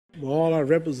All I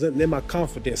represent in my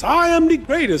confidence. I am the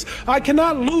greatest. I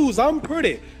cannot lose. I'm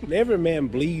pretty. And every man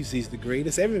believes he's the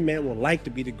greatest. Every man would like to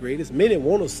be the greatest. Many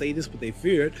want to say this, but they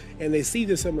fear it. And they see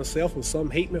this in myself, and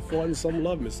some hate me for it, and some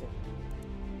love me so.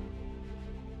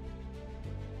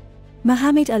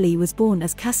 Muhammad Ali was born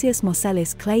as Cassius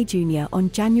Marcellus Clay Jr.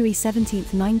 on January 17,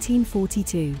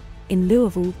 1942, in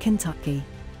Louisville, Kentucky.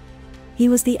 He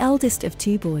was the eldest of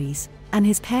two boys, and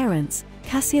his parents,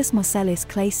 Cassius Marcellus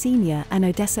Clay Sr. and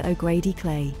Odessa O'Grady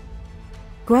Clay.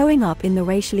 Growing up in the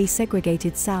racially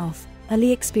segregated South,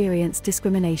 Ali experienced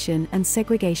discrimination and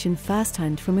segregation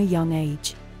firsthand from a young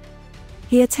age.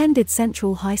 He attended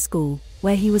Central High School,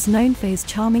 where he was known for his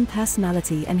charming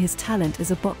personality and his talent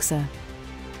as a boxer.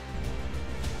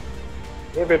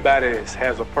 Everybody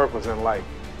has a purpose in life.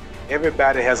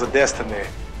 Everybody has a destiny,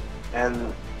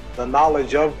 and the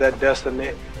knowledge of that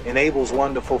destiny enables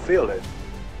one to fulfill it.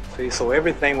 See, so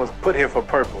everything was put here for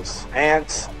purpose.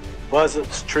 Ants,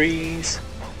 buzzards, trees,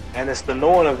 and it's the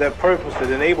knowing of that purpose that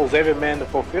enables every man to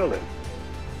fulfill it.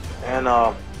 And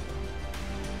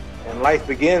life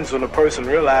begins when a person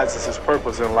realizes his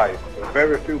purpose in life.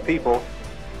 Very few people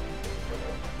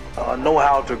know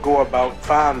how to go about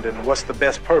finding what's the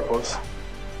best purpose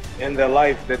in their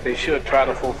life that they should try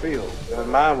to fulfill.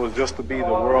 And mine was just to be the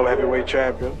world heavyweight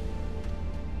champion,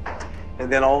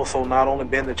 and then also not only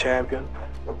being the champion,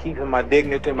 but keeping my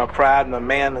dignity, my pride, and my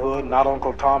manhood, not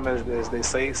Uncle Tom, as they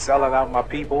say, selling out my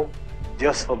people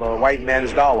just for the white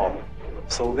man's dollar.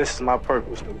 So this is my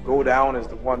purpose, to go down as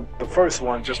the first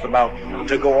one, just about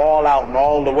to go all out and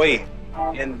all the way,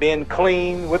 and being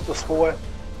clean with the sport,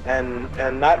 and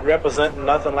not representing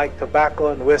nothing like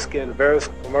tobacco and whiskey and various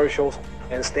commercials,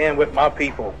 and stand with my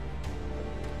people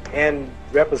and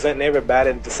representing everybody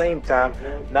at the same time,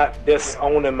 not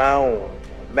disowning my own,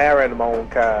 marrying my own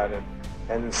kind,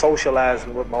 and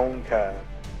socializing with my own kind.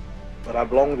 But I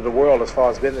belong to the world as far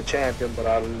as being the champion, but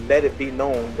I let it be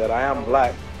known that I am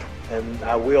black, and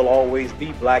I will always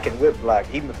be black and with black,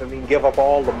 even if I mean give up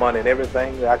all the money and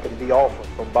everything that I can be offered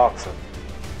from boxing.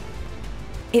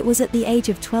 It was at the age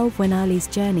of 12 when Ali's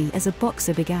journey as a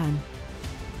boxer began.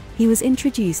 He was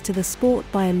introduced to the sport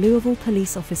by a Louisville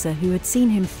police officer who had seen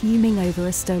him fuming over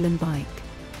a stolen bike.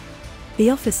 The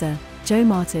officer, Joe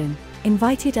Martin,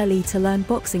 invited Ali to learn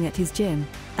boxing at his gym,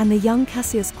 and the young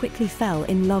Cassius quickly fell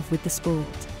in love with the sport.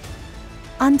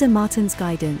 Under Martin's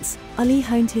guidance, Ali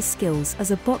honed his skills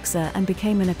as a boxer and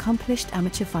became an accomplished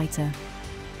amateur fighter.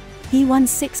 He won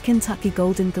 6 Kentucky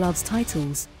Golden Gloves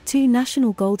titles, 2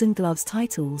 National Golden Gloves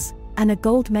titles, and a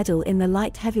gold medal in the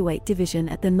light heavyweight division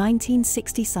at the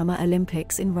 1960 Summer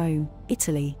Olympics in Rome,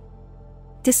 Italy.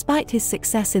 Despite his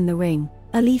success in the ring,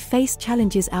 Ali faced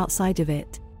challenges outside of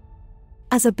it.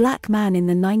 As a black man in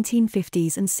the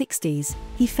 1950s and 60s,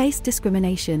 he faced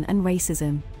discrimination and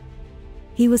racism.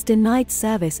 He was denied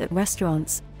service at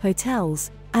restaurants,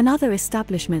 hotels, and other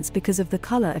establishments because of the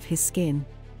color of his skin.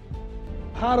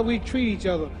 How do we treat each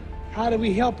other? How do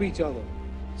we help each other?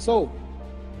 So,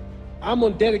 I'm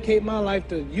going to dedicate my life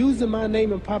to using my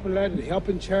name and popularity,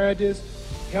 helping charities,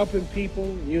 helping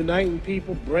people, uniting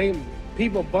people, bringing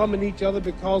people bumming each other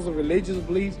because of religious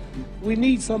beliefs. We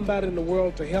need somebody in the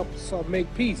world to help us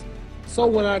make peace. So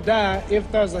when I die,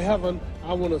 if there's a heaven,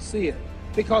 I want to see it.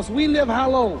 Because we live how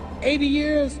long? 80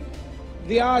 years?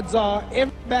 The odds are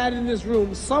everybody in this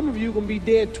room, some of you are going to be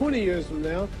dead 20 years from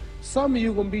now, some of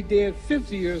you are going to be dead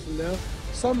 50 years from now,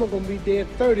 some are going to be dead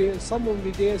 30, and some are going to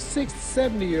be dead 60,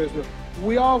 70 years from now.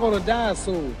 We all going to die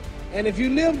soon. And if you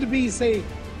live to be, say,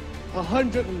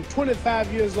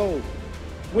 125 years old,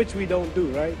 which we don't do,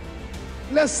 right?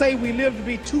 Let's say we live to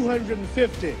be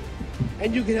 250,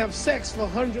 and you can have sex for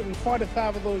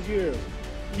 145 of those years.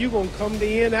 You're going to come to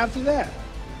the end after that.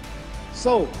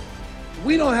 So,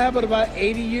 we don't have but about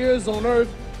 80 years on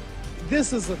earth.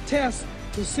 This is a test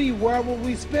to see where will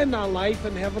we spend our life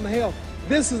in heaven and hell.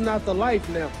 This is not the life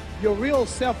now. Your real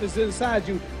self is inside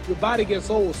you. Your body gets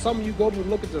old. Some of you go and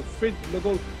look at the fridge, you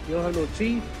don't have no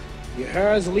teeth. Your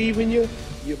hair is leaving you.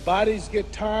 Your bodies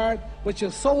get tired. But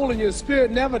your soul and your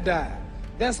spirit never die.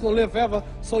 That's going to live forever.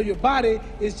 So your body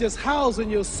is just housing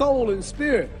your soul and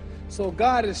spirit. So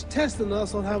God is testing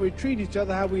us on how we treat each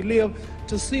other, how we live,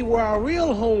 to see where our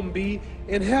real home be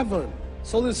in heaven.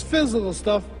 So this physical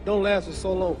stuff don't last for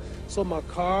so long. So my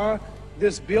car,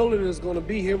 this building is going to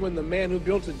be here when the man who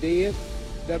built it dead.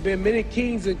 There have been many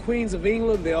kings and queens of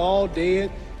England. They're all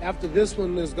dead. After this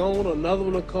one is gone, another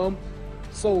one will come.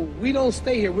 So we don't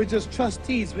stay here. We're just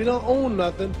trustees. We don't own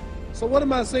nothing. So what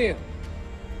am I saying?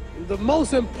 The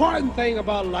most important thing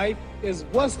about life is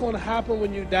what's going to happen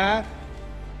when you die.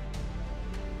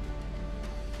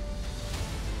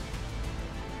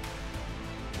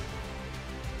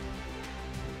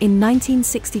 In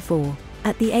 1964,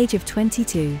 at the age of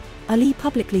 22, Ali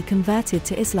publicly converted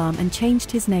to Islam and changed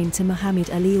his name to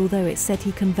Muhammad Ali, although it said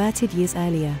he converted years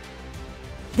earlier.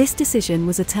 This decision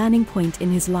was a turning point in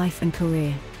his life and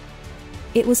career.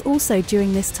 It was also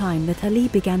during this time that Ali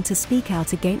began to speak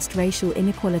out against racial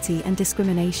inequality and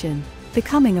discrimination,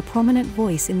 becoming a prominent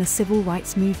voice in the civil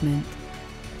rights movement.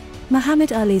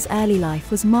 Muhammad Ali's early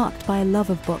life was marked by a love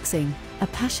of boxing, a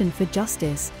passion for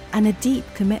justice, and a deep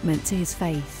commitment to his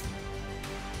faith.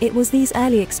 It was these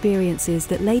early experiences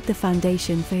that laid the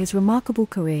foundation for his remarkable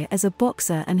career as a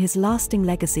boxer and his lasting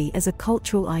legacy as a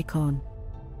cultural icon.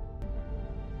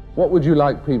 What would you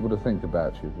like people to think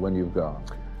about you when you've gone?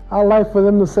 I'd like for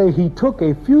them to say he took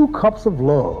a few cups of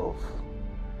love.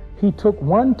 He took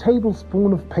 1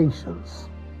 tablespoon of patience,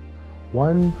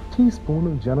 1 teaspoon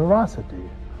of generosity,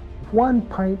 1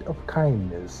 pint of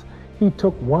kindness. He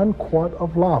took 1 quart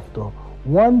of laughter,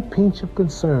 1 pinch of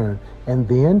concern, and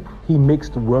then he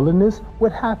mixed willingness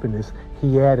with happiness.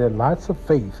 He added lots of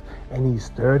faith, and he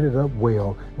stirred it up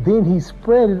well. Then he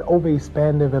spread it over a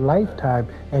span of a lifetime,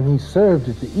 and he served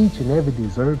it to each and every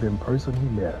deserving person he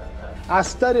met. I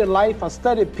studied life, I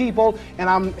studied people, and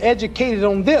I'm educated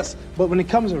on this. But when it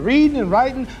comes to reading and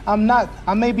writing, I'm not.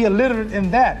 I may be illiterate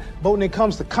in that. But when it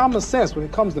comes to common sense, when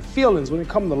it comes to feelings, when it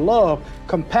comes to love,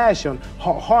 compassion,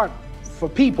 heart for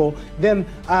people, then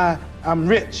I'm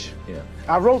rich. Yeah.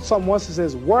 I wrote something once that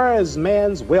says, where is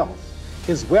man's wealth?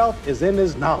 His wealth is in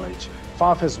his knowledge.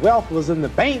 For if his wealth was in the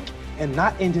bank and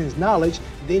not in his knowledge,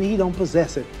 then he don't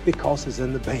possess it because it's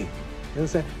in the bank. You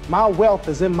understand? My wealth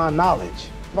is in my knowledge.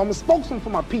 If I'm a spokesman for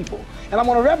my people, and I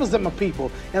want to represent my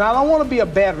people, and I don't want to be a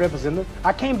bad representative.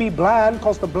 I can't be blind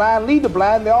because the blind lead the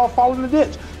blind, they all fall in the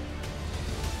ditch.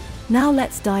 Now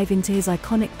let's dive into his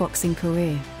iconic boxing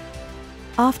career.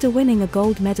 After winning a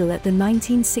gold medal at the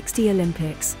 1960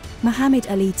 Olympics, Muhammad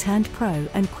Ali turned pro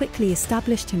and quickly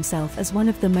established himself as one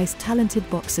of the most talented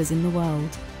boxers in the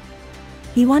world.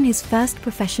 He won his first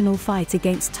professional fight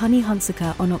against Tony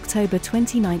Hunsaker on October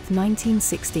 29,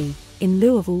 1960, in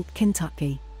Louisville,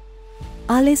 Kentucky.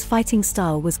 Ali's fighting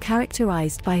style was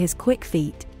characterized by his quick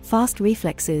feet, fast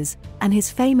reflexes, and his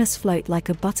famous float like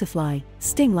a butterfly,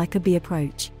 sting like a bee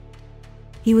approach.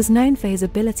 He was known for his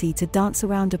ability to dance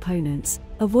around opponents,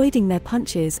 avoiding their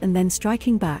punches and then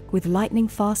striking back with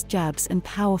lightning-fast jabs and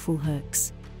powerful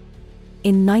hooks.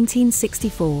 In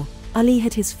 1964, Ali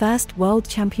had his first World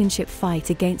Championship fight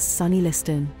against Sonny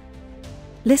Liston.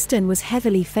 Liston was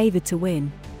heavily favored to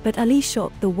win, but Ali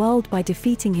shocked the world by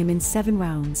defeating him in 7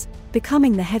 rounds,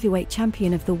 becoming the heavyweight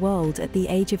champion of the world at the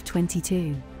age of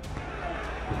 22.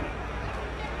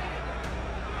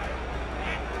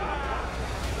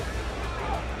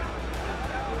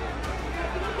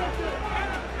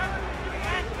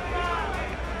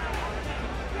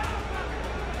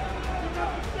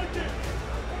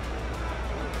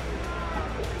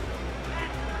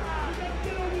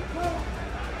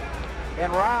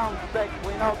 In round 6,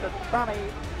 we note that Sonny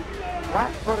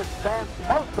flat-footed stance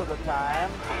most of the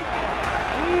time.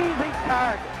 Easy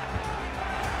target.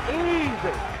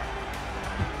 Easy.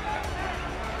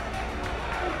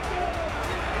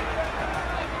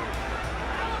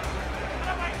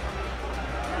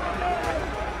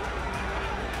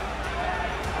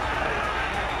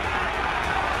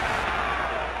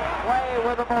 Clay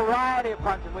with a variety of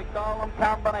punches. We call them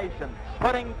combinations.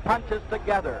 Putting punches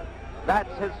together.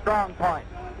 That's his strong point.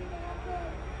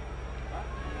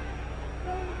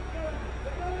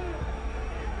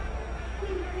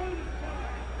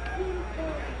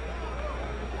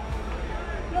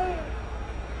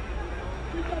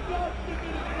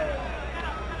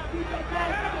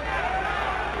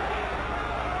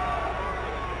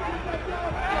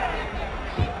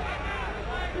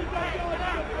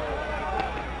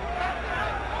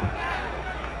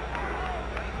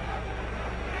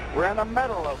 We're in the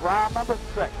middle of round number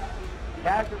 6.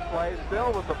 Cassius Clay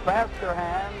still with the faster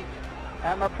hands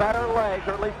and the better legs,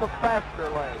 or at least the faster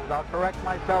legs. I'll correct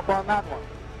myself on that one.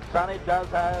 Sonny does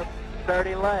have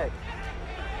sturdy legs.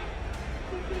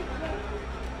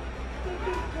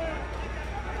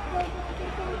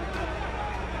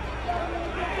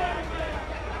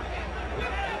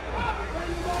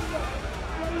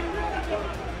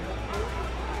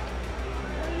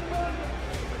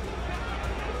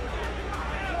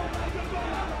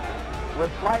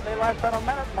 With slightly less than a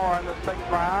minute more in the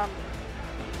 6th round,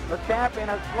 the champion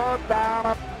has slowed down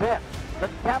a bit. The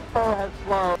tempo has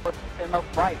slowed in the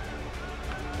fight.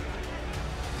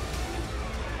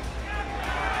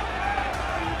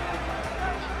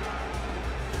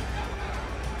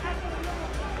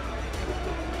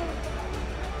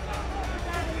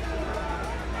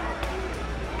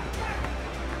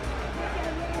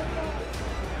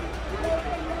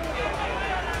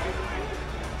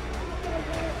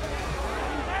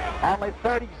 only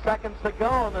 30 seconds to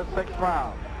go in the 6th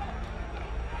round.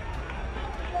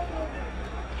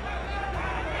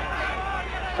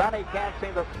 Sonny can't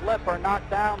seem to slip or knock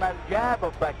down that jab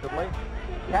effectively.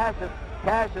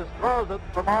 Cassius throws it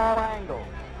from all angles.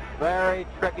 Very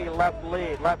tricky left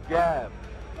lead, left jab.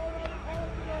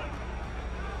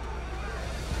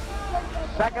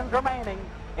 Seconds remaining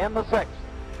in the 6th.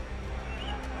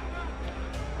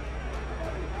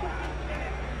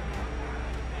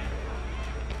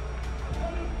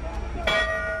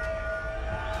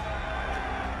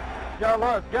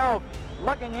 Joe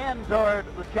looking in toward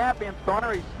the champion's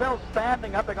corner. He's still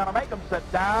standing up. They're going to make him sit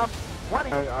down.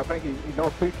 I think he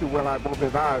don't see too well out both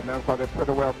his eyes now because they're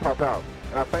pretty well puffed out.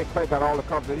 And I think Clay got all the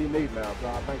comfort he needs now. So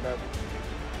I think that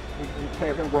he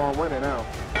can't him go on winning now.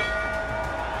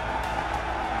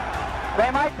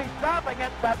 They might be stopping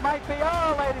it. That might be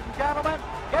all, ladies and gentlemen.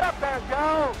 Get up there,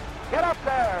 Joe. Get up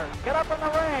there. Get up in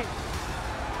the ring.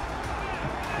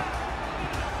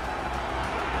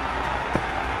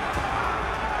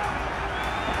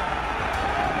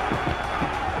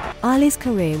 Ali's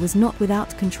career was not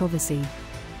without controversy.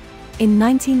 In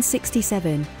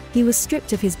 1967, he was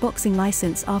stripped of his boxing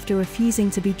license after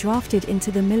refusing to be drafted into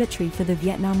the military for the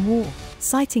Vietnam War,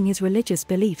 citing his religious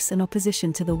beliefs and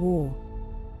opposition to the war.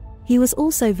 He was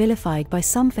also vilified by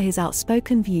some for his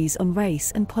outspoken views on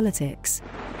race and politics.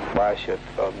 Why should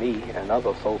me and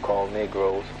other so-called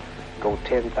Negroes go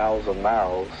 10,000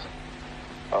 miles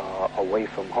away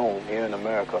from home here in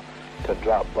America to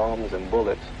drop bombs and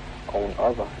bullets on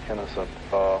other innocent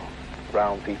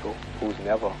brown people who's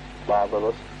never bothered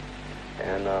us?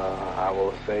 And I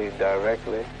will say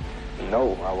directly,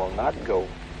 no, I will not go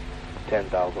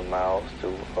 10,000 miles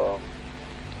to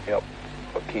help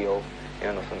or kill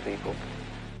innocent people.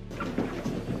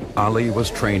 Ali was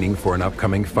training for an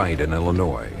upcoming fight in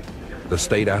Illinois. The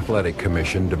State Athletic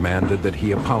Commission demanded that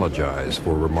he apologize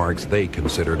for remarks they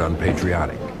considered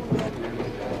unpatriotic.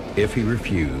 If he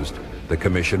refused, the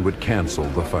commission would cancel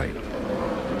the fight.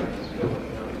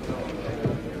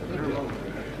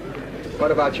 What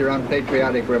about your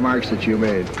unpatriotic remarks that you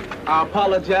made? I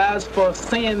apologize for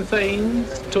saying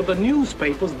things to the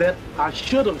newspapers that I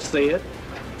should have said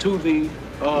to the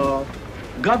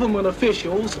government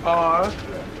officials or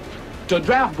the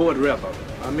draft board rather,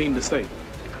 I mean to say.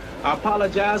 I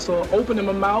apologize for opening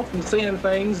my mouth and saying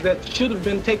things that should have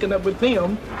been taken up with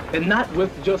them and not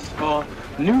with just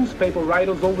newspaper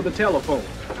writers over the telephone.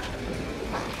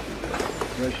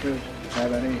 Commissioners,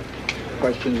 have any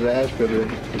questions to ask of the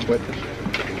witness?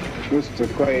 Mr.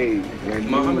 Clay,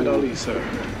 Muhammad Ali, sir.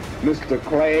 Mr.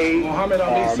 Clay, Muhammad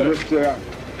Ali, sir.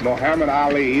 Mr. Muhammad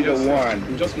Ali, either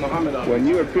one. Just Muhammad Ali. When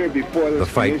you appeared before this the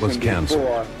fight was canceled.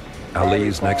 Before,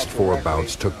 Ali's next 4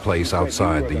 bouts took place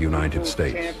outside the United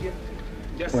States.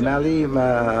 When Ali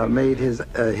made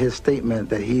his statement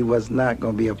that he was not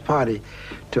going to be a party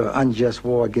to an unjust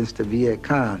war against the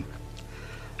Vietnam,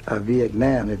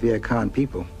 the Viet Cong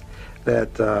people,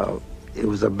 that it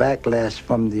was a backlash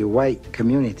from the white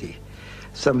community.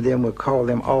 Some of them would call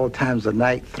him all times of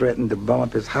night, threaten to bomb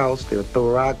up his house. They would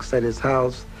throw rocks at his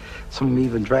house. Some of them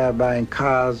even drive by in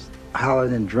cars,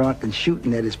 hollering and drunk and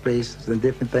shooting at his places and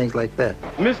different things like that.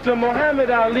 Mr. Muhammad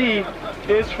Ali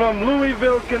is from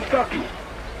Louisville, Kentucky.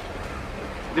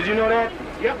 Did you know that?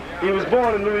 Yep. He was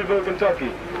born in Louisville, Kentucky.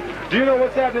 Do you know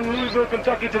what's happening in Louisville,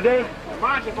 Kentucky today?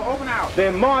 Marching for open house.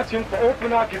 They're marching for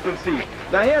open occupancy.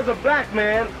 Now here's a black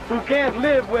man who can't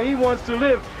live where he wants to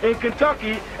live in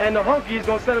Kentucky, and the hunkies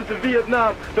gonna send him to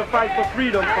Vietnam to fight for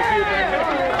freedom for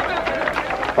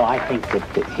Vietnam. Well, I think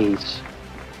that he's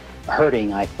hurting,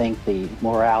 the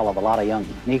morale of a lot of young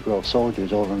Negro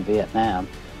soldiers over in Vietnam.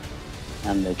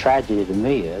 And the tragedy to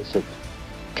me is that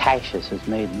Cassius has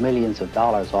made millions of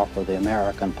dollars off of the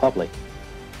American public.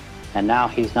 And now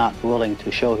he's not willing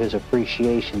to show his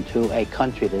appreciation to a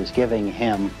country that is giving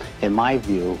him, in my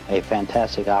view, a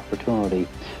fantastic opportunity.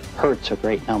 Hurts a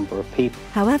great number of people.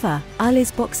 However,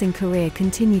 Ali's boxing career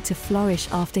continued to flourish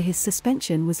after his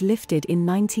suspension was lifted in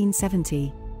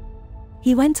 1970.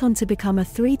 He went on to become a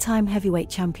 3-time heavyweight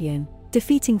champion,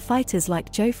 defeating fighters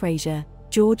like Joe Frazier,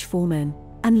 George Foreman,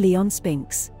 and Leon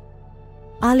Spinks.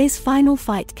 Ali's final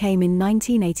fight came in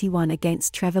 1981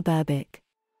 against Trevor Berbick.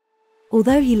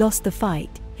 Although he lost the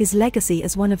fight, his legacy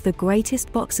as one of the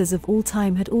greatest boxers of all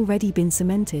time had already been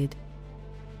cemented.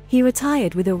 He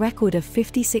retired with a record of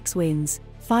 56 wins,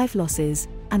 5 losses,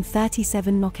 and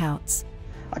 37 knockouts.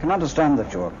 I can understand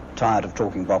that you're tired of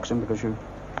talking boxing because you've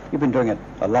been doing it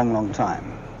a long, long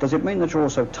time. Does it mean that you're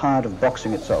also tired of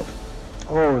boxing itself?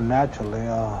 Oh, naturally.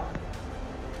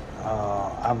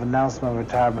 I've announced my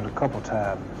retirement a couple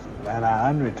times, and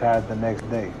I unretired the next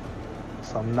day.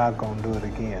 so I'm not going to do it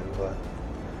again. But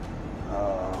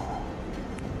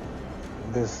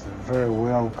this very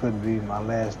well could be my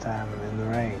last time in the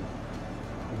ring.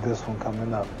 This one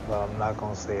coming up, but I'm not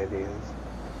going to say it is,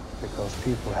 because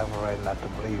people have a right not to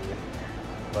believe me.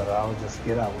 But I'll just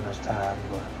get out when it's time.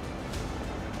 But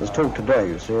there's talk today,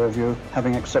 you see, of you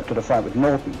having accepted a fight with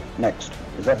Norton next.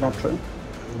 Is that not true?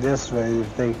 This way,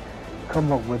 if they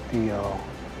come up with the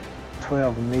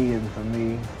 12 million for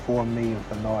me, 4 million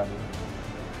for Norton,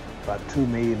 about 2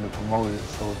 million to promote it,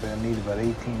 so they'll need about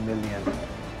 18 million.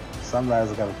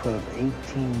 Somebody's got to put up $18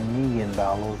 million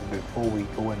before we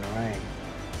go in the ring.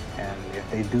 And if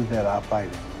they do that, I'll fight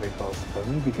it. Because for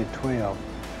me to get 12,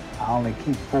 I only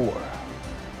keep 4.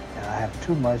 And I have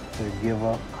too much to give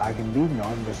up. I can beat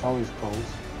Norton, but it's always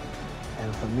close.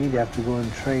 And for me to have to go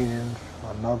in training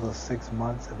for another 6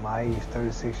 months at my age,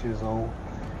 36 years old,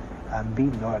 I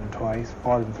beat Norton twice,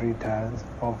 fought him 3 times,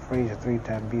 fought Frazier 3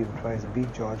 times, beat him twice,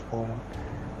 beat George Foreman.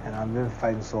 And I've been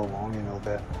fighting so long, you know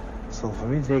that. So for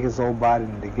me to take his old body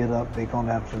and to get up, they're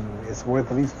gonna have to, it's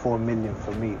worth at least 4 million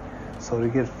for me. So to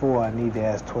get 4, I need to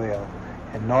ask 12.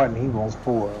 And Norton, he wants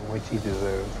 4, which he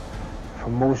deserves.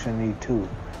 Promotion need 2.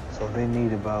 So they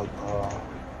need about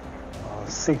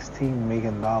 $16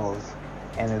 million.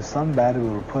 And if somebody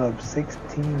will put up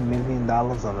 $16 million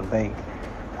on the bank,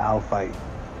 I'll fight.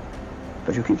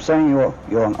 But you keep saying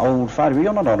you're an old fighter, but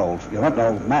you're not an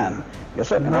old man. You're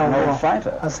certainly not an old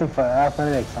fighter. I say for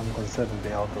athletics, I'm considered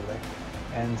the elderly.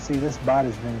 And see, this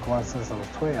body's been going since I was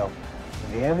 12.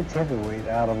 The average heavyweight,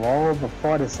 out of all the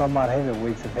 40-some-odd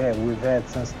heavyweights we've had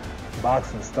since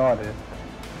boxing started,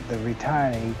 the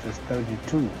retiring age was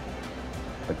 32.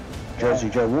 But Jersey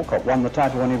Joe Walcott won the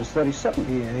title when he was 37.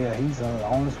 Yeah, he's the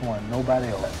only one, nobody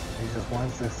else. He's just one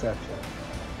exception.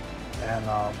 And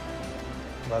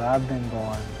but I've been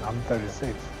going, I'm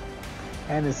 36.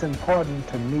 And it's important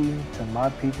to me, to my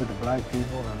people, to black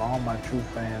people, and all my true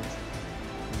fans,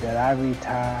 that I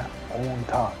retire on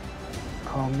top.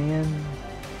 Come in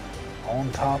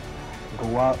on top,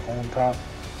 go out on top,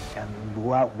 and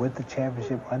go out with the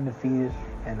championship undefeated,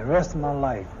 and the rest of my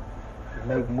life,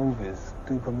 make movies,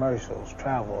 do commercials,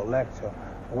 travel, lecture,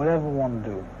 whatever I want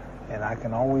to do. And I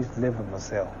can always live with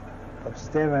myself. But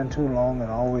staring too long and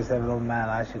always have it on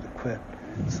mind, I should have quit.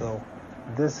 So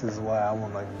this is why I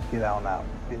want to get out now.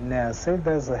 Now, say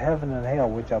there's a heaven and hell,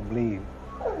 which I believe.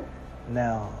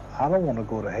 Now, I don't want to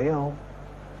go to hell.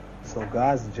 So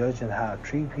God's judging how I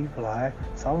treat people.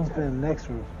 So I'm going to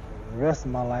spend the rest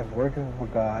of my life working for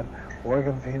God,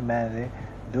 working for humanity,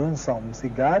 doing something. See,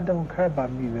 God don't care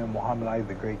about me being Muhammad Ali,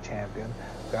 the great champion.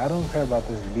 God don't care about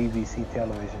this BBC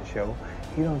television show.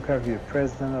 He don't care if you're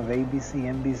president of ABC,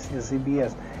 NBC, or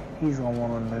CBS. He's going to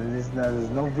want to know there's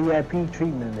no VIP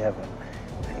treatment in heaven.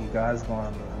 God's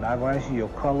not going to ask you your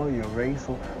color, your race,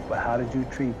 but how did you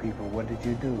treat people? What did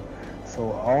you do?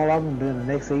 So all I've been doing the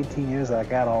next 18 years, I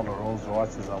got all the Rolls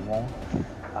Royces I want.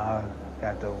 I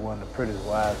got one of the prettiest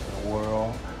wives in the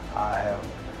world. I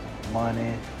have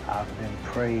money. I've been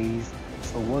praised.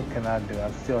 So what can I do?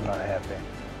 I'm still not happy.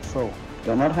 So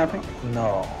you're not happy?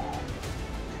 No.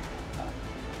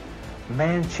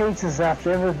 Man chases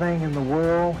after everything in the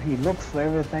world. He looks for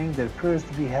everything that appears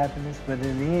to be happiness, but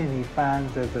in the end he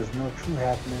finds that there's no true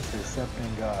happiness except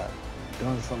in God,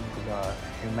 doing something for God,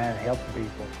 humanity, helping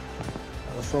people.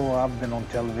 So I've been on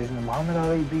television, Muhammad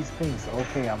Ali beats Sphinx.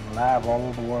 Okay, I'm live all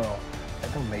over the world.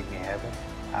 That don't make me happy.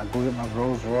 I go get my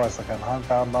Rolls Royce, I got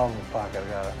 $100,000 in my pocket,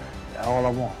 I got all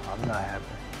I want. I'm not happy.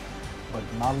 But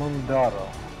my little daughter,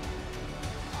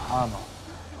 Hannah,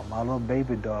 or my little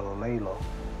baby daughter, Layla,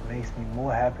 makes me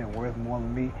more happy and worth more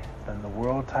than me than the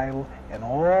world title and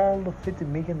all the $50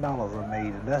 million I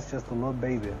made, and that's just a little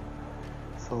baby.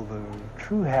 So the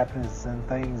true happiness is in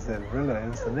things that really are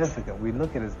insignificant. We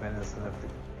look at it as being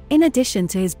insignificant. In addition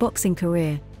to his boxing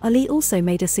career, Ali also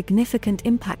made a significant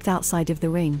impact outside of the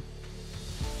ring.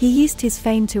 He used his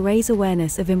fame to raise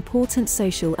awareness of important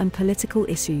social and political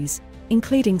issues,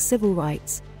 including civil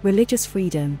rights, religious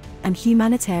freedom, and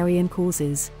humanitarian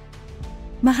causes.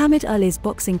 Muhammad Ali's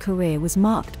boxing career was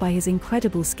marked by his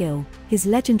incredible skill, his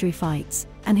legendary fights,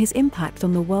 and his impact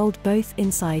on the world both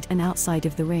inside and outside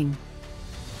of the ring.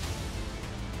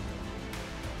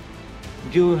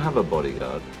 Do you have a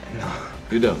bodyguard? No.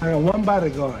 You don't? I got one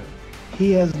bodyguard.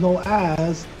 He has no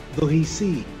eyes, though he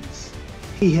sees.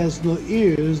 He has no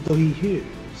ears, though he hears.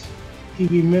 He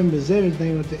remembers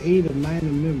everything with the aid of mind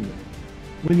and memory.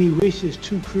 When he wishes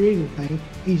to create a thing,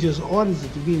 he just orders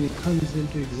it to be and it comes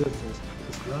into existence.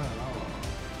 It's God. Oh,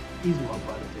 he's my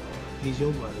bodyguard. He's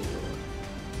your bodyguard.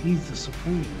 He's the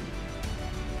supreme.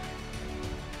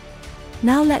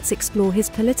 Now let's explore his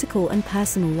political and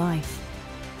personal life.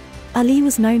 Ali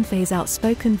was known for his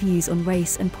outspoken views on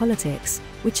race and politics,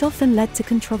 which often led to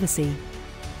controversy.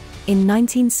 In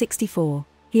 1964,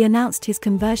 he announced his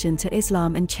conversion to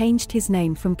Islam and changed his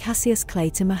name from Cassius Clay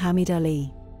to Muhammad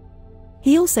Ali.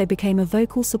 He also became a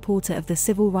vocal supporter of the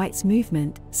civil rights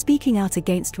movement, speaking out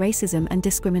against racism and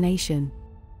discrimination.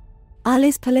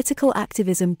 Ali's political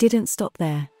activism didn't stop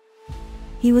there.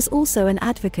 He was also an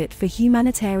advocate for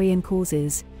humanitarian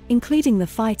causes, including the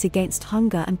fight against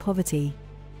hunger and poverty.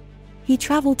 He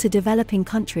traveled to developing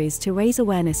countries to raise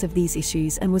awareness of these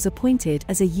issues and was appointed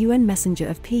as a UN Messenger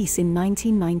of Peace in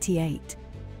 1998.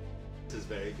 This is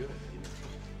very good.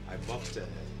 I boxed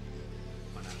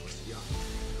when I was young,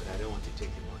 but I don't want to take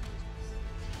him on.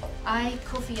 I,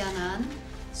 Kofi Annan,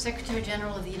 Secretary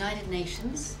General of the United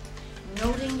Nations,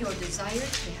 noting your desire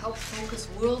to help focus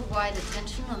worldwide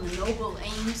attention on the noble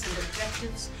aims and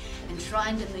objectives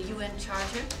enshrined in the UN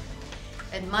Charter,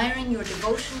 admiring your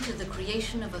devotion to the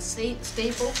creation of a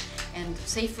stable and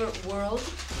safer world,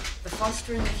 the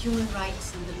fostering of human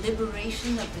rights and the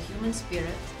liberation of the human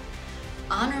spirit,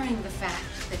 honoring the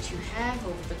fact that you have,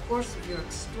 over the course of your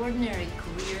extraordinary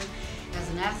career as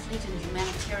an athlete and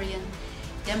humanitarian,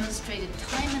 demonstrated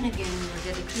time and again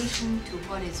your dedication to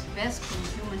what is best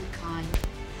in humankind,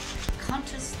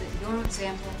 conscious that your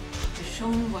example has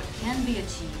shown what can be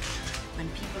achieved when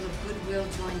people of goodwill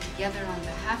join together on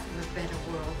behalf of a better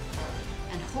world,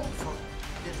 and hopeful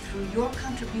that through your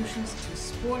contributions to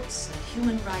sports and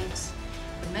human rights,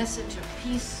 the message of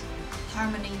peace,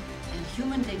 harmony, and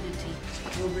human dignity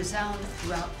will resound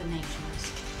throughout the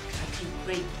nations. I take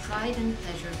great pride and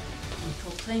pleasure in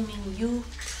proclaiming you,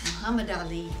 Muhammad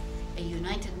Ali, a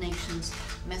United Nations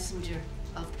Messenger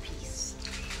of Peace.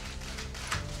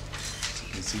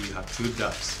 You see, you have two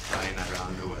doves flying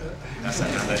around the world. That's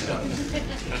another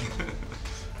dove.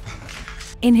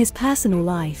 In his personal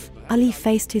life, Ali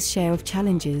faced his share of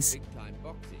challenges.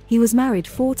 He was married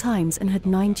 4 times and had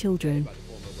 9 children.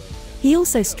 He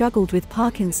also struggled with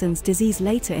Parkinson's disease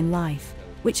later in life,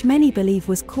 which many believe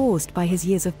was caused by his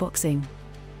years of boxing.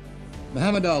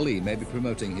 Muhammad Ali may be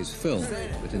promoting his film,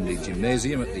 but in the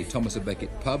gymnasium at the Thomas à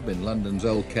Becket pub in London's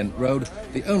Old Kent Road,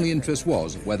 the only interest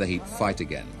was whether he'd fight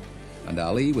again. And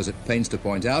Ali was at pains to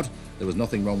point out there was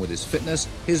nothing wrong with his fitness,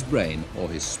 his brain, or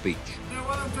his speech. Now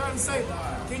what I'm trying to say,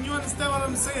 can you understand what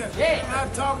I'm saying? Yeah. I'm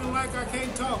not talking like I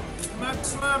can't talk. I'm not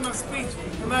slurring my speech.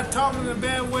 I'm not talking in a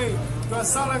bad way. Do I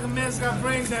sound like a man that's got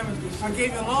brain damage? I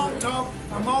gave you a long talk.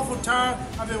 I'm awful tired.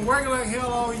 I've been working like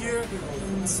hell all year,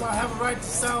 and so I have a right to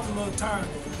sound a little tired.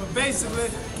 But basically,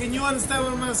 can you understand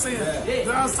what I'm saying? Yeah.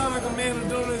 Do I sound like a man who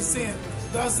don't understand?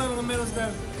 Do I sound like a man who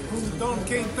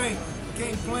can't think,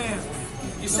 can't plan?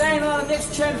 You're saying I'm the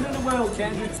next champion of the world,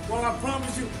 Kendrick. Well, I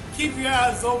promise you, keep your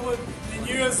eyes open and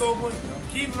your ears open,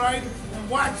 keep writing, and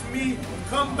watch me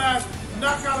come back,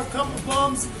 knock out a couple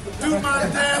bums, do my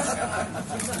dance,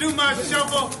 do my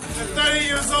shuffle. At 30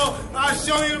 years old, I'll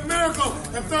show you a miracle.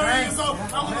 At 30 years old,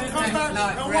 I'm going to come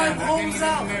back and wipe homes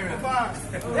out. Goodbye.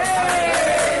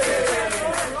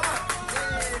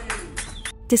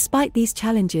 Despite these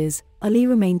challenges, Ali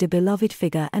remained a beloved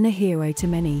figure and a hero to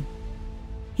many.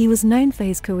 He was known for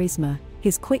his charisma,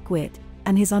 his quick wit,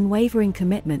 and his unwavering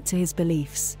commitment to his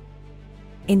beliefs.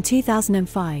 In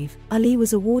 2005, Ali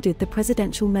was awarded the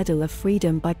Presidential Medal of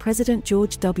Freedom by President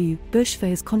George W. Bush for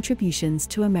his contributions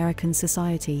to American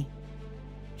society.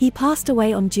 He passed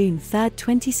away on June 3,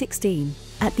 2016,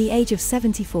 at the age of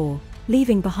 74,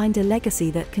 leaving behind a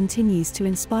legacy that continues to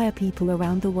inspire people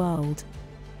around the world.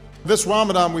 This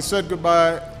Ramadan, we said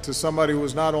goodbye to somebody who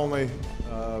was not only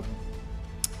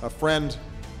a friend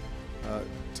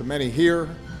to many here,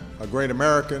 a great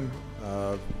American,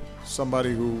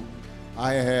 somebody who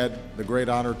I had the great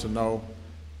honor to know,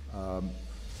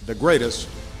 the greatest,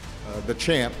 the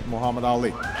champ, Muhammad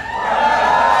Ali.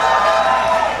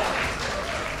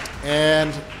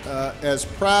 And as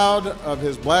proud of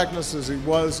his blackness as he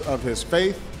was of his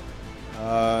faith,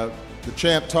 the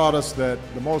champ taught us that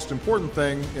the most important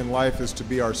thing in life is to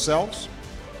be ourselves.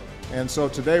 And so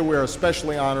today we are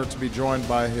especially honored to be joined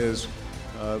by his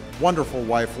wonderful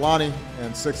wife, Lonnie,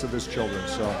 and 6 of his children.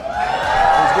 So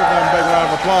let's give them a big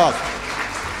round of applause.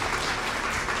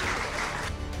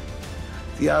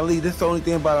 See, Ali, that's the only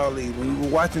thing about Ali. When you were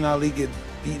watching Ali get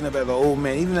beaten up as an old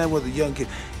man, even as was a young kid,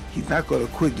 he's not going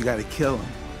to quit. You got to kill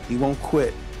him. He won't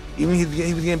quit. Even he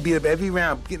was getting beat up every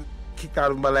round, getting kicked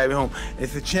out of him by Larry Home.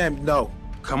 It's a champ. No,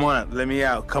 come on, let me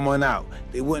out. Come on out.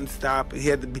 They wouldn't stop. He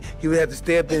would have to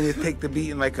stay up there and just take the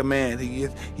beating like a man. He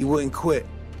wouldn't quit.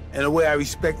 In a way, I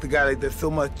respect a guy like that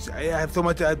so much. I have so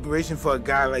much admiration for a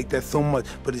guy like that so much,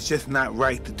 but it's just not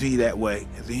right to be that way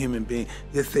as a human being.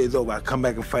 Just say it's over. I'll come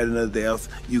back and fight another day else.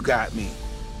 You got me.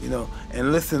 you know.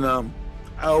 And listen, I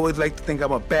always like to think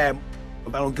I'm a bad,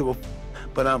 I don't give a,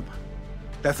 but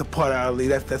that's a part of Ali.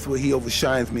 That's where he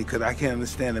overshines me, because I can't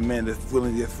understand a man that's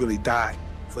willing to just really die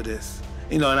for this.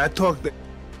 You know, and I talk that,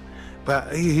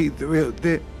 but he's the real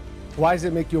thing. Why does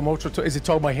it make you emotional? Is it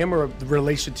talking about him or the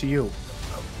relation to you?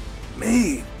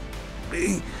 Me,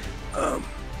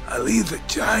 Ali's a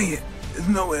giant. There's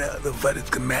no way other fighters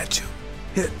can match him.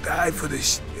 He'll die for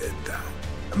this shit. He'll die.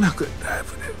 I'm not gonna die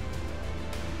for that.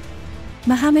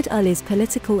 Muhammad Ali's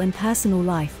political and personal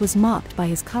life was marked by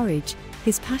his courage,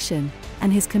 his passion,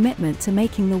 and his commitment to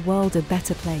making the world a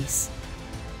better place.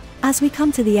 As we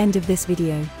come to the end of this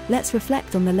video, let's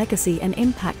reflect on the legacy and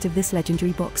impact of this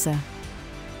legendary boxer.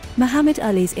 Muhammad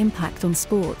Ali's impact on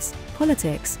sports,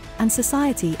 politics, and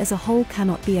society as a whole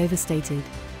cannot be overstated.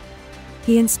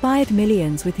 He inspired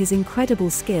millions with his incredible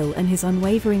skill and his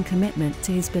unwavering commitment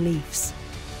to his beliefs.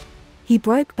 He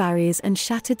broke barriers and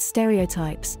shattered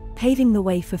stereotypes, paving the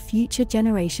way for future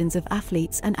generations of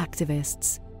athletes and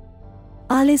activists.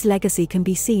 Ali's legacy can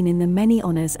be seen in the many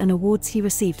honors and awards he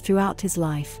received throughout his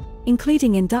life,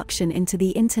 including induction into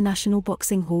the International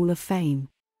Boxing Hall of Fame.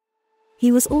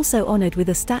 He was also honored with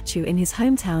a statue in his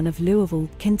hometown of Louisville,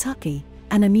 Kentucky,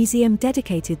 and a museum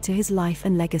dedicated to his life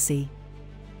and legacy.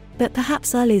 But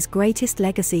perhaps Ali's greatest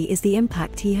legacy is the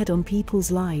impact he had on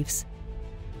people's lives.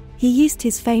 He used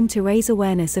his fame to raise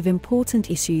awareness of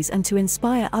important issues and to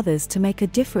inspire others to make a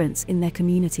difference in their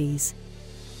communities.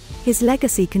 His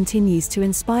legacy continues to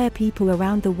inspire people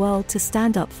around the world to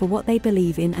stand up for what they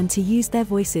believe in and to use their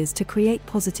voices to create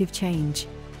positive change.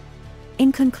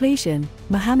 In conclusion,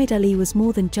 Muhammad Ali was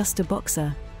more than just a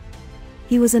boxer.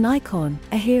 He was an icon,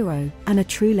 a hero, and a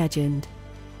true legend.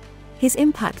 His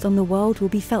impact on the world will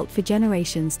be felt for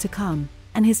generations to come,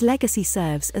 and his legacy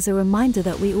serves as a reminder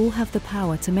that we all have the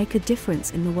power to make a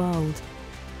difference in the world.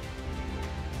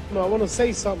 I want to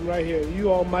say something right here.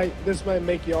 This might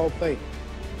make you all think.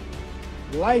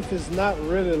 Life is not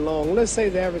really long. Let's say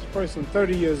the average person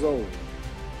 30 years old.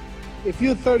 If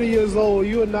you're 30 years old,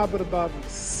 you are not but about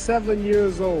 7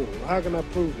 years old. How can I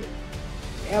prove it?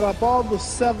 Add up all the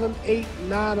 7, 8,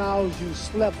 9 hours you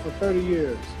slept for 30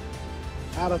 years.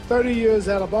 Out of 30 years,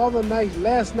 add up all the nights,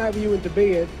 last night when you went to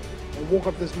bed and woke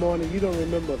up this morning, you don't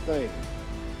remember a thing.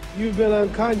 You've been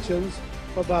unconscious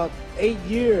for about 8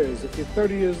 years. If you're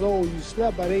 30 years old, you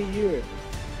slept about 8 years.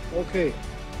 Okay.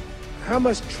 How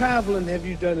much traveling have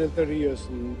you done in 30 years?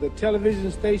 From the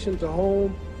television station to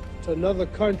home, to another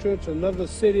country, to another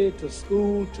city, to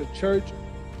school, to church.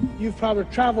 You've probably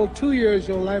traveled 2 years of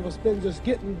your life or spent just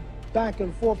getting back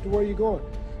and forth to where you're going.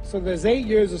 So there's 8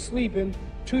 years of sleeping,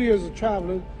 2 years of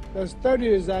traveling. That's 30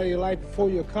 years out of your life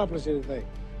before you accomplish anything.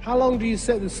 How long do you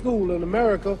sit in school? In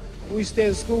America, we stay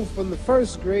in school from the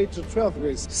 1st grade to 12th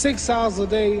grade. 6 hours a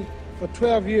day for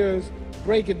 12 years,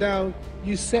 break it down,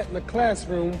 you sat in a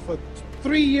classroom for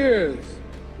 3 years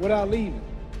without leaving.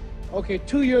 Okay,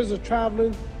 2 years of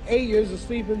traveling, 8 years of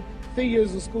sleeping, 3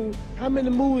 years of school. How many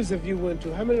movies have you went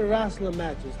to? How many wrestling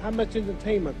matches? How much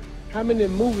entertainment? How many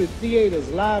movie theaters,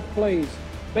 live plays,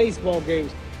 baseball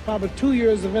games? Probably 2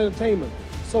 years of entertainment.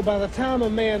 So by the time a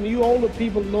man, you older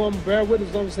people know him, bear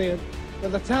witness what I'm saying, by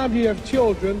the time you have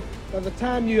children, by the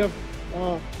time you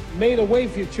have made a way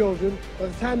for your children, by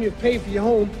the time you pay for your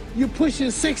home, you're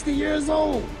pushing 60 years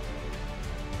old.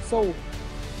 So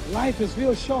life is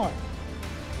real short.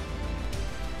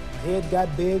 My head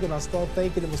got big and I started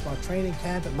thinking it was my training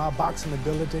camp and my boxing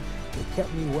ability that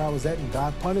kept me where I was at, and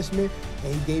God punished me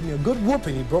and he gave me a good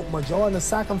whooping. He broke my jaw in the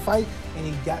second fight and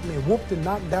he got me whooped and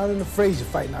knocked down in the Frazier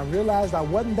fight, and I realized I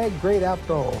wasn't that great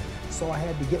after all. So I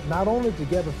had to get not only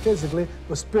together physically,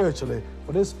 but spiritually.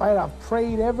 For this fight, I've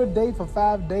prayed every day for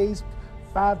 5 days,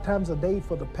 5 times a day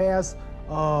for the past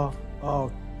 4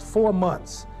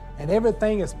 months. And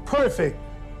everything is perfect.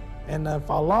 And if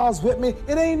Allah's with me,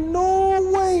 it ain't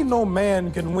no way no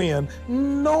man can win.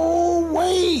 No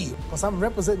way. Because I'm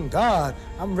representing God.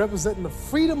 I'm representing the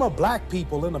freedom of black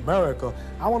people in America.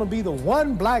 I want to be the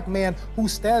one black man who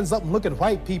stands up and look at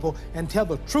white people and tell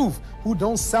the truth, who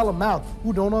don't sell them out,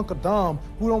 who don't Uncle Dom,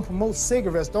 who don't promote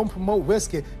cigarettes, don't promote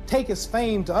whiskey, take his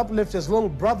fame to uplift his little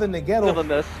brother in the ghetto.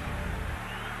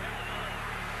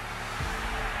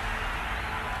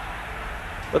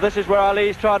 But this is where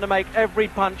Ali's trying to make every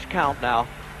punch count now.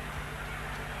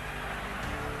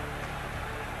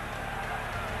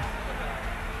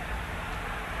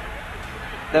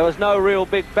 There was no real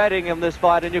big betting in this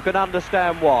fight, and you can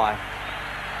understand why.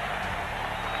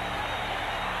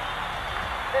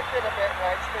 Lift it a bit,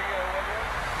 Reg, for you, will you?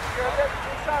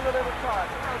 You sound a little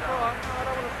tired. No, go on. No, I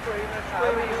don't want to scream.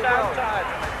 You sound tired.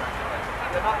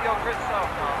 You're not your good self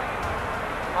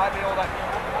now. Might be all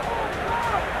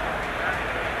that.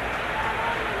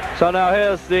 So now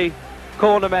here's the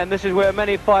corner men. This is where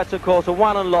many fights, of course, are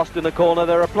won and lost in the corner.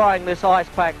 They're applying this ice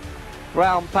pack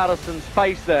round Patterson's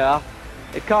face there.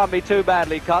 It can't be too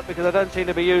badly cut because they don't seem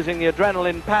to be using the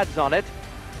adrenaline pads on it.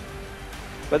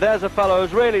 But there's a fellow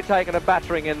who's really taken a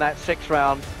battering in that 6th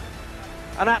round.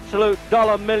 An absolute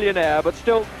dollar millionaire, but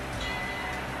still.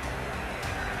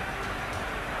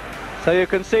 So you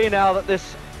can see now that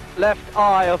this left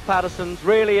eye of Patterson's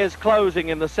really is closing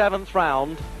in the 7th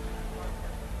round.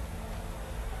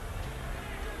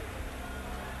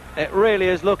 It really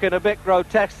is looking a bit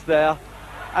grotesque there.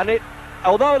 And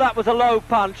although that was a low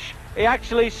punch, he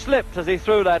actually slipped as he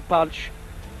threw that punch.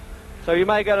 So you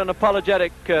may get an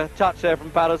apologetic touch there from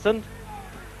Patterson.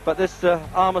 But this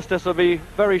armistice will be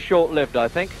very short-lived, I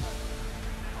think.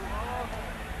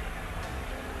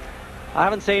 I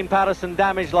haven't seen Patterson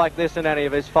damaged like this in any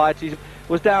of his fights. He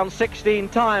was down 16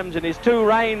 times in his 2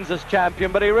 reigns as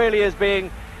champion, but he really is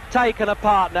being taken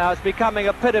apart now. It's becoming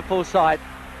a pitiful sight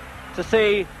to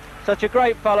see such a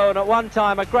great fellow and at one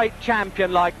time a great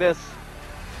champion like this,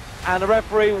 and the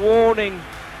referee warning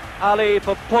Ali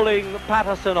for pulling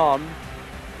Patterson on.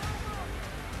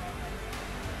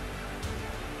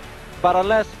 But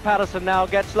unless Patterson now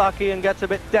gets lucky and gets a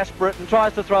bit desperate and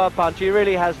tries to throw a punch, he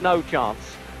really has no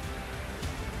chance.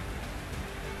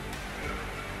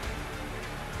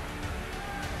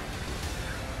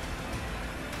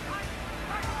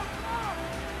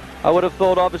 I would have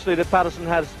thought, obviously, that Patterson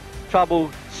has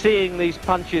trouble seeing these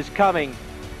punches coming.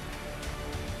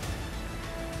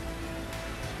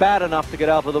 It's bad enough to get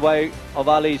out of the way of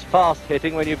Ali's fast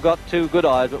hitting when you've got 2 good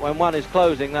eyes, but when one is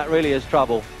closing, that really is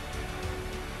trouble.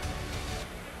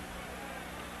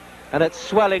 And it's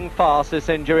swelling fast, this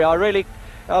injury.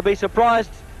 I'll be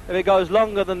surprised if it goes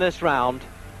longer than this round.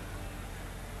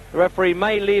 The referee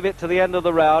may leave it to the end of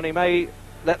the round. He may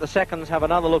let the seconds have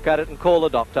another look at it and call the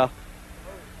doctor.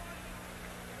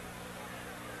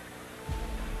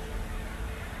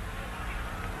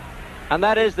 And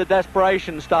that is the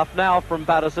desperation stuff now from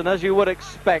Patterson, as you would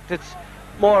expect. It's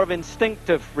more of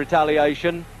instinctive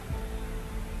retaliation.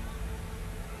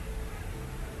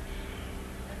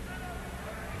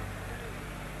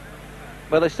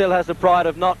 But he still has the pride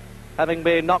of not having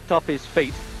been knocked off his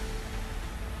feet.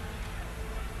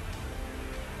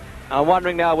 I'm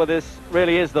wondering now whether this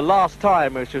really is the last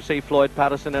time we shall see Floyd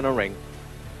Patterson in a ring.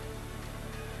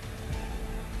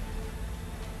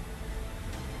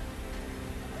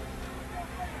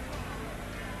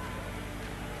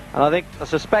 And I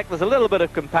suspect there's a little bit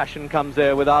of compassion comes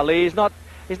there with Ali. He's not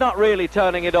really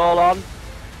turning it all on.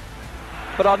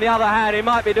 But on the other hand, he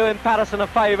might be doing Patterson a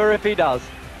favour if he does.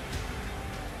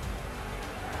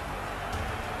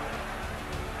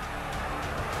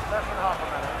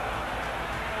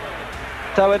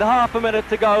 So with half a minute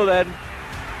to go then,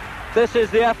 this is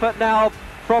the effort now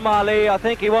from Ali. I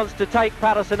think he wants to take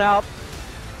Patterson out.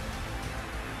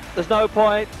 There's no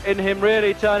point in him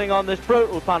really turning on this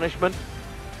brutal punishment.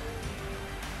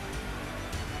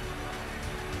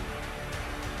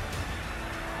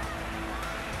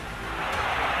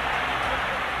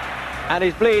 And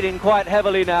he's bleeding quite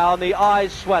heavily now, and the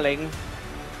eyes swelling.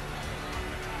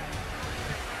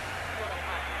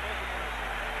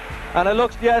 And it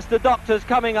looks, yes, the doctor's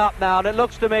coming up now, and it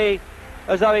looks to me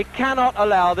as though he cannot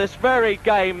allow this very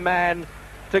game man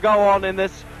to go on in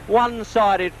this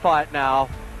one-sided fight now.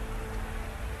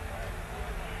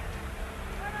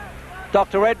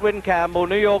 Dr. Edwin Campbell,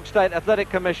 New York State Athletic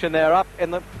Commission there, up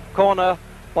in the corner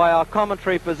by our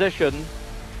commentary position.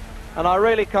 And I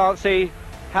really can't see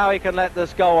how he can let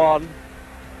this go on.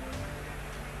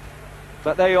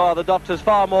 But there you are, the doctor's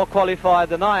far more qualified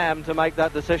than I am to make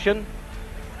that decision.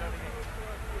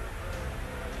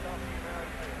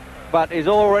 But he's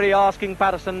already asking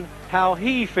Patterson how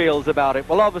he feels about it.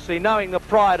 Well, obviously, knowing the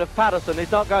pride of Patterson,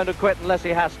 he's not going to quit unless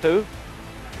he has to.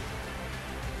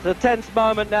 It's a tense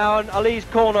moment now, and Ali's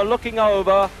corner looking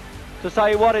over to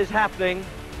say what is happening.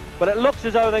 But it looks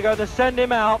as though they're going to send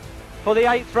him out for the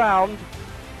 8th round.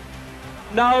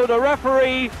 No, the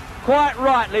referee, quite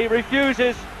rightly,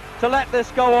 refuses to let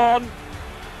this go on.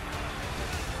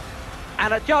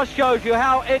 And it just shows you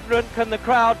how ignorant can the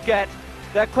crowd get.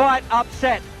 They're quite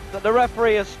upset that the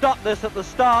referee has stopped this at the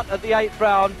start of the 8th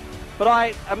round. But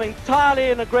I am entirely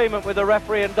in agreement with the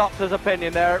referee and doctor's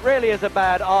opinion there. It really is a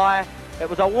bad eye. It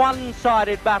was a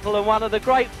one-sided battle, and one of the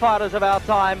great fighters of our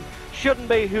time shouldn't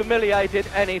be humiliated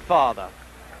any farther.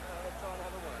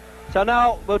 So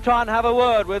now we'll try and have a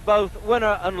word with both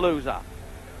winner and loser.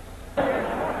 It's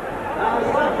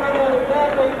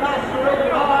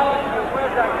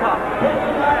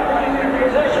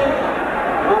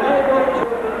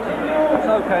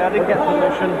okay, I didn't get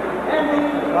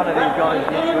permission. One of these guys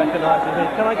looks recognisable.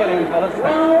 Can I get him, fellas?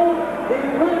 The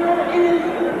winner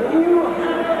is